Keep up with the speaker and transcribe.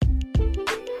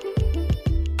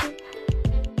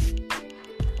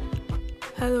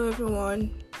Hello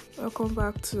everyone, welcome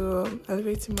back to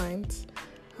Elevating Minds.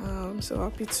 So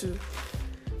happy to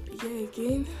be here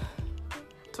again,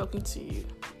 talking to you.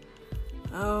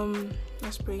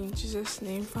 Let's pray in Jesus'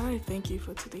 name. Father, I thank you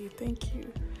for today. Thank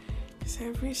you. Because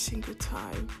every single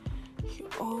time you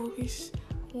always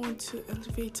want to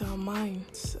elevate our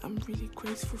minds. I'm really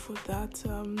grateful for that.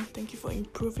 Thank you for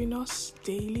improving us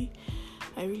daily.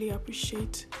 I really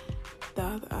appreciate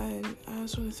that, and I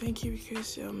also want to thank you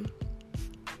because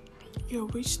your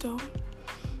wisdom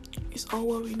is all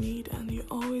what we need, and you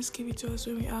always give it to us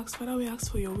when we ask. Father, we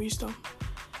ask for your wisdom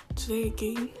today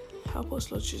again. Help us,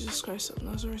 Lord Jesus Christ of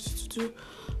Nazareth, to do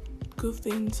good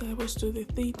things. Help us do the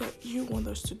thing that you want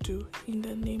us to do. In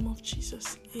the name of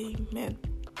Jesus, amen.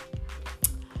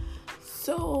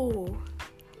 So,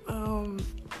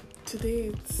 today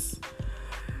it's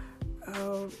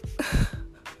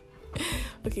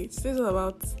okay. Today's all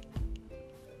about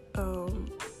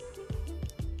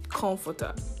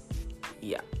comforter.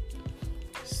 Yeah.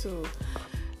 So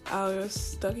I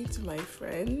was talking to my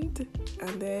friend,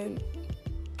 and then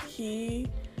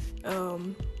I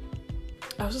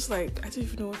was just like, I don't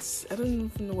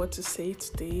even know what to say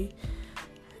today,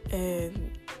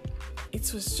 and I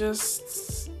was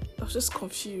just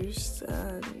confused,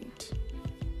 and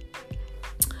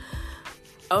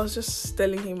I was just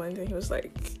telling him, and then he was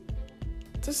like,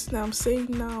 just now I'm saying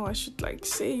now I should like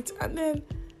say it, and then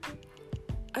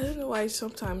I don't know why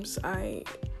sometimes I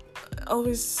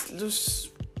always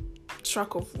lose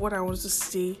track of what I want to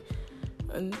say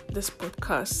on this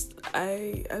podcast.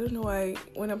 I don't know why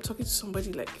when I'm talking to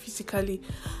somebody like physically,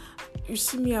 you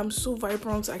see me, I'm so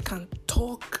vibrant, I can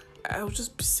talk, I'll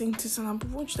just be saying this, and I'm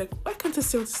like, why can't I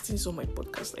say all these things on my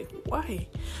podcast? Like, why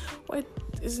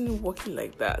isn't it working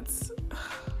like that?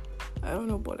 I don't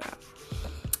know, but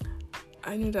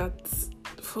I know that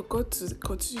for God to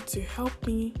continue to help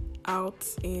me out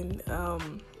in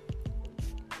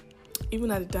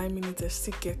even at the dying minute I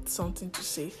still get something to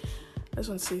say. I just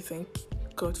want to say thank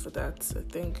God for that.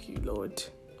 Thank you, Lord.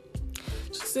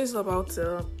 So today's about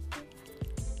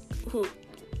who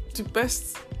the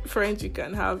best friend you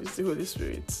can have is the Holy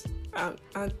Spirit, and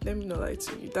let me not lie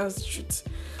to you, that's the truth.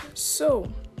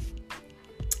 So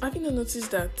have you not noticed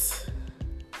that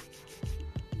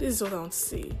this is what I want to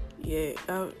say? Yeah,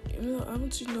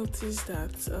 haven't you noticed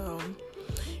that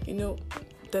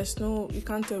you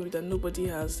can't tell me that nobody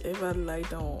has ever lied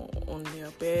down on their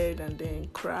bed and then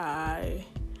cry.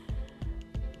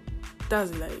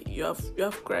 That's like you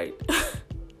have cried.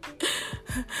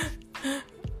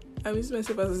 I use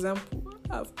myself as an example.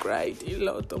 I've cried a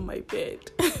lot on my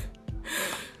bed.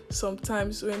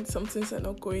 Sometimes when some things are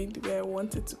not going the way I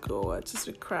wanted to go, I just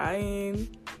be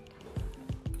crying.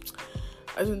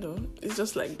 I don't know. It's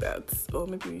just like that. Or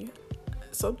maybe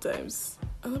sometimes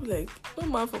I'll be like, no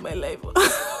man for my life.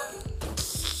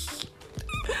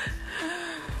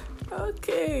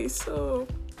 Okay, so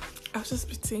I'll just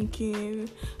be thinking,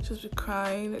 just be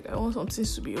crying, like I want some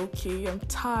things to be okay. I'm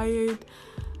tired.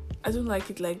 I don't like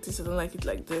it like this. I don't like it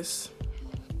like this.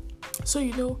 So do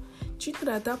you know that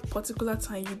at that particular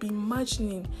time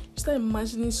you start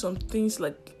imagining some things,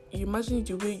 like you imagine it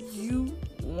the way you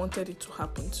wanted it to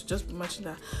happen. So just imagine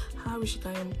that how we should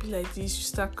kind of be like this. You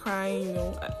start crying,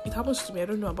 it happens to me. I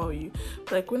don't know about you,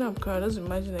 but like when I'm crying, I just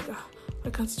imagine like, why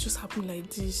can't it just happen like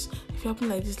this? If it happen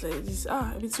like this,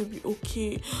 everything will be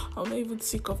okay. I'll not even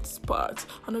think of this part.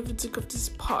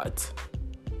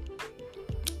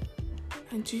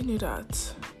 And do you know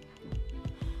that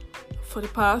for the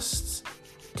past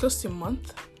close to a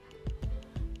month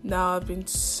now, I've been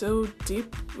so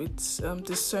deep with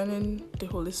discerning the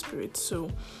Holy Spirit.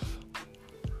 So,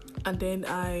 and then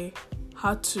I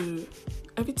had to,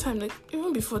 every time, like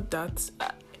even before that,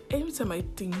 every time I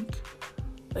think,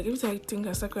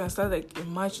 I start like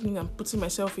imagining and putting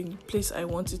myself in the place I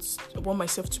want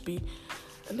myself to be.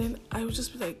 And then I would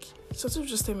just be like, sort of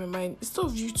just tell my mind, instead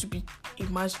of you to be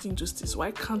imagining just this, why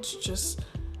can't you just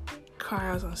cry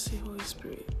out and say, Holy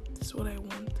Spirit, this is what I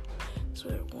want. This is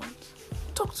what I want.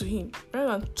 Talk to him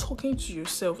rather than talking to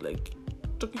yourself, like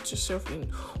talking to yourself in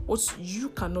what you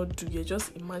cannot do. You're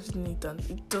just imagining it and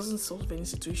it doesn't solve any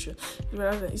situation.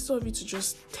 Rather than, instead of you to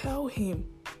just tell him,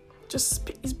 just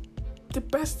speak. The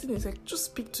best thing is like just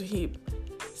speak to him.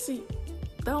 See,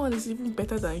 that one is even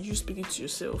better than you speaking to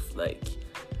yourself. Like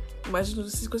imagine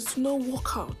this, because it will not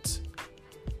work out.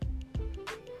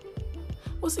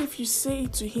 What if you say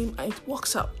it to him and it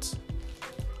works out?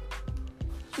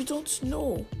 You don't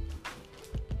know.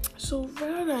 So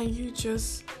rather than you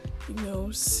just,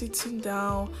 sitting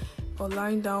down or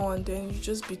lying down and then you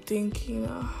just be thinking,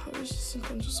 I wish this thing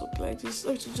can just work like this.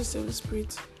 Or you just say, Holy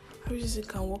Spirit, I wish this thing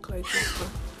can work like this.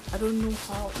 I don't know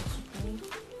how it will be.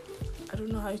 I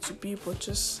don't know how it will be, but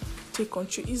just take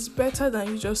control. It's better than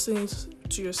you just saying it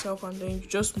to yourself and then you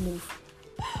just move.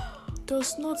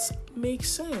 Does not make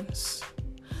sense.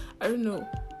 I don't know.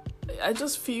 I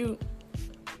just feel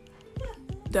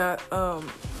that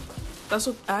that's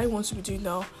what I want to be doing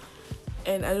now,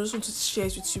 and I just want to share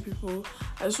it with you people.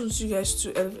 I just want you guys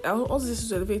to elevate. I want this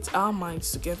to elevate our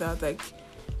minds together, like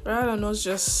rather than us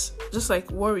just like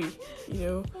worry,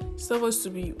 instead of us to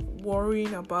be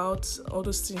worrying about all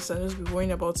those things and just be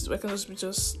worrying about it. Why can't we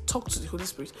just talk to the Holy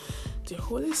Spirit? The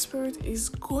Holy Spirit is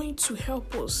going to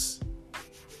help us.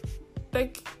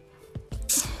 Like,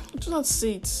 do not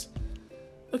say it.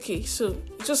 Okay, so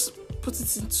just put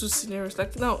it into scenarios.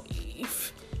 Like now,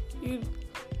 if you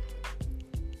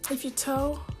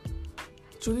tell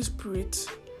the Holy Spirit,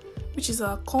 which is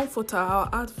our comforter, our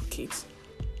advocate,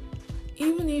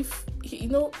 even if he's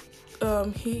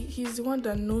the one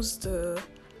that knows the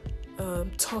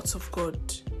thoughts of God.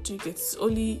 Do you get? It's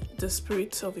only the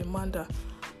spirit of a man that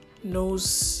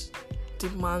knows the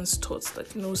man's thoughts,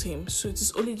 like knows him. So it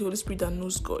is only the Holy Spirit that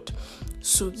knows God.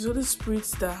 So the Holy Spirit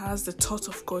that has the thought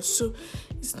of God. So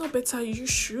it's not better you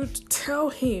should tell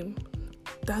him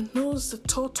that knows the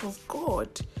thought of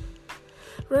God,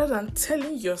 rather than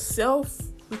telling yourself,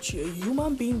 which you're a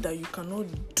human being, that you cannot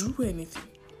do anything.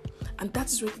 And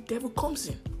that is where the devil comes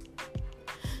in.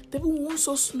 The devil wants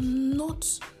us not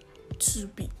to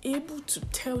be able to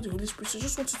tell the Holy Spirit. So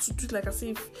just wanted to do it like as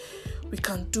if we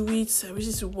can do it. I wish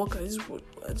it would work.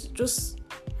 Just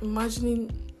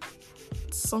imagining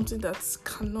something that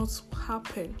cannot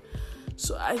happen.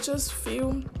 So I just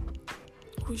feel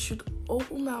we should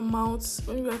open our mouths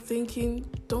when we are thinking.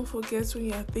 Don't forget, when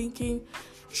you are thinking,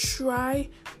 try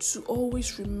to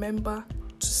always remember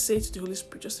to say to the Holy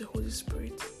Spirit, just say, Holy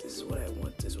Spirit, this is what I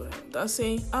want, this is what I want. That's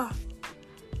saying,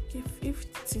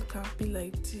 if it can be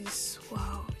like this,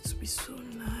 wow, it would be so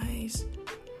nice.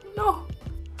 No,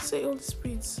 say, Holy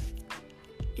Spirit,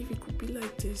 if it could be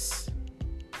like this, it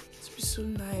would be so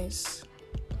nice.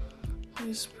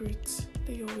 Holy Spirit,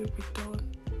 let your will be done.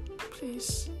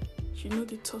 Please, you know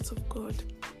the thoughts of God.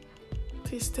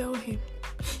 Please tell him.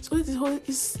 So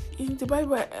it's in the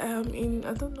Bible, I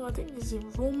don't know, I think it's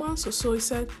in Romans or so. It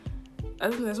said, I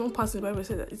don't know, there's one part in the Bible that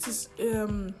said that it is,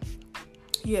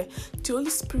 the Holy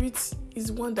Spirit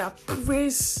is one that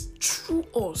prays through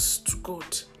us to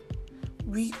God.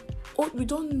 We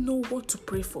don't know what to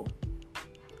pray for,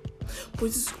 but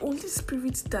it's the Holy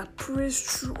Spirit that prays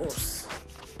through us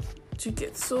to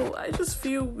get. So I just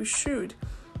feel we should,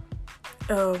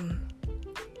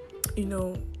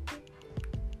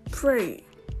 pray.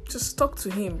 Just talk to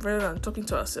him rather than talking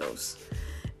to ourselves.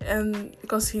 And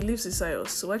because he lives inside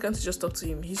us, so why can't you just talk to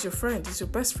him? He's your friend. He's your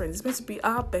best friend. He's meant to be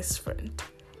our best friend.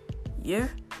 Yeah?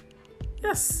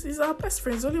 Yes, he's our best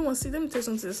friend. He's only one. See, let me tell you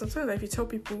something. Sometimes if you tell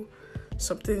people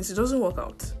some things, it doesn't work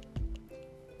out.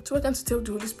 So why can't you tell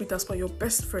the Holy Spirit as per your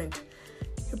best friend?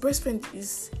 Your best friend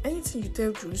is anything you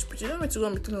tell the Holy Spirit. You don't need to go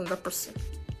and be telling on that person.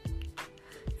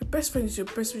 Your best friend is your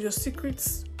best friend, your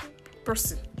secret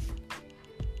person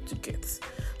to get.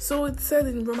 So it said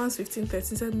in Romans 15:13, it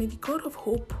said, may the God of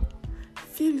hope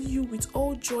fill you with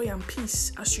all joy and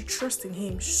peace as you trust in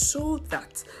him, so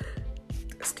that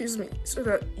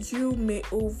you may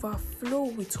overflow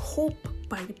with hope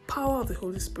by the power of the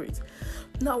Holy Spirit.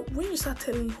 Now, when you start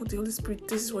telling the Holy Spirit,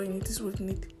 this is what you need, this is what you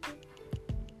need,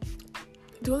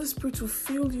 the Holy Spirit will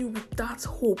fill you with that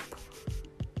hope,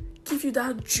 give you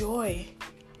that joy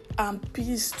and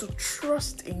peace to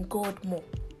trust in God more.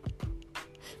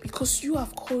 Because you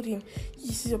have called him,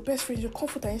 he's your best friend, your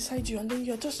comforter inside you, and then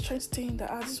you're just trying to tell him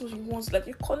that this is what he wants. Like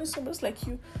you're calling somebody, it's like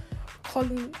you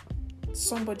calling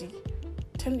somebody,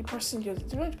 telling the person,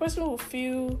 the person will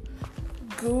feel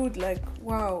good, like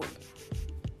wow,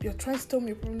 you're trying to tell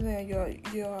me a problem, and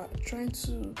you're trying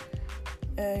to,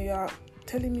 you're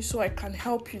telling me so I can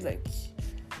help you. Like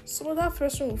so that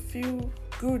person will feel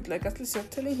good, like at least you're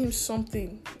telling him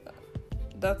something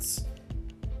that's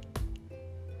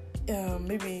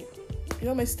maybe you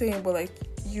don't mind staying, but like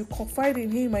you confide in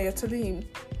him and you're telling him.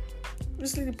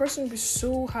 Obviously, the person will be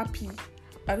so happy.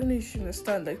 I don't know if you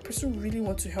understand. Like, the person really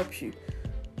wants to help you.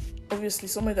 Obviously,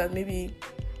 somebody that maybe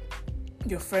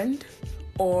your friend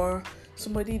or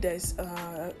somebody that is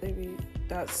maybe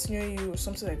that's near you or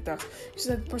something like that. It's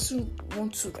that the person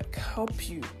wants to like help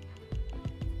you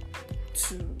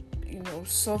to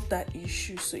solve that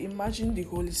issue. So imagine the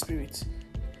Holy Spirit.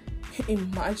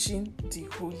 Imagine the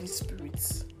Holy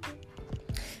Spirit.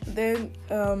 Then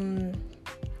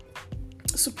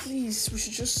so please, we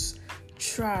should just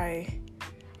try,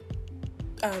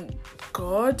 and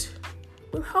God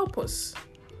will help us.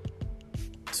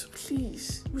 So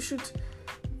please, we should,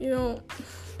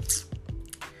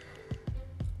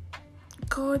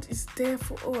 God is there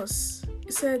for us.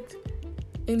 He said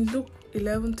in Luke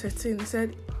 11:13, he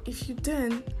said, if you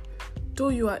then, though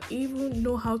you are evil,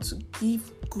 know how to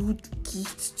give good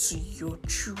gifts to your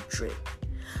children,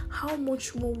 how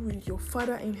much more will your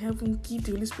Father in heaven give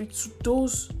the Holy Spirit to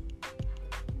those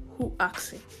who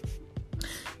ask him?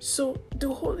 So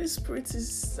the Holy Spirit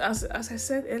is, as I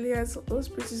said earlier, the Holy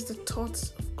Spirit is the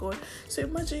thoughts of God. So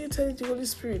imagine you telling the Holy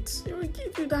Spirit, it will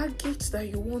give you that gift that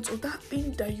you want or that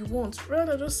thing that you want,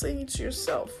 rather than just saying it to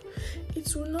yourself.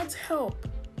 It will not help.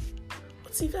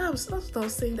 What if that's what I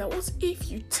was saying, that what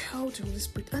if you tell the Holy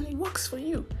Spirit and it works for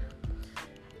you?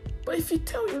 But if you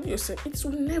tell yourself, it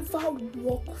will never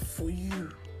work for you.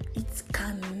 It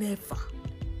can never.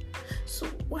 So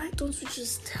why don't we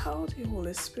just tell the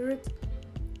Holy Spirit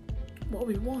what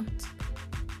we want,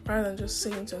 rather than just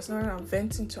saying to us, rather than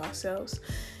venting to ourselves,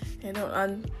 and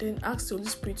then ask the Holy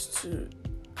Spirit to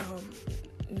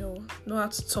know how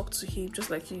to talk to him, just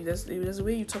like you. There's a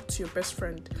way you talk to your best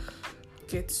friend,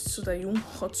 so that you won't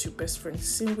hurt your best friend.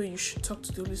 Same way you should talk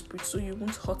to the Holy Spirit, so you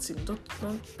won't hurt him.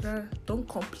 Don't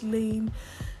complain.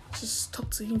 Just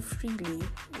talk to him freely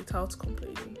without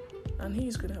complaining, and he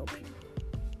is going to help you.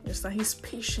 Just that he's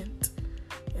patient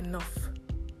enough,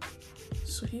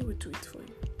 so he will do it for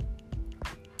you.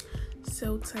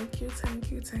 So thank you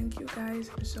guys.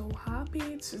 I'm so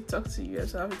happy to talk to you. I'm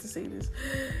so happy to say this.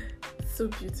 So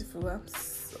beautiful. I'm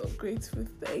so grateful.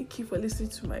 Thank you for listening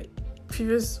to my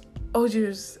previous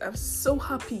audios. I'm so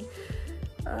happy.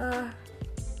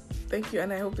 Thank you,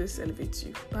 and I hope this elevates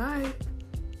you. Bye.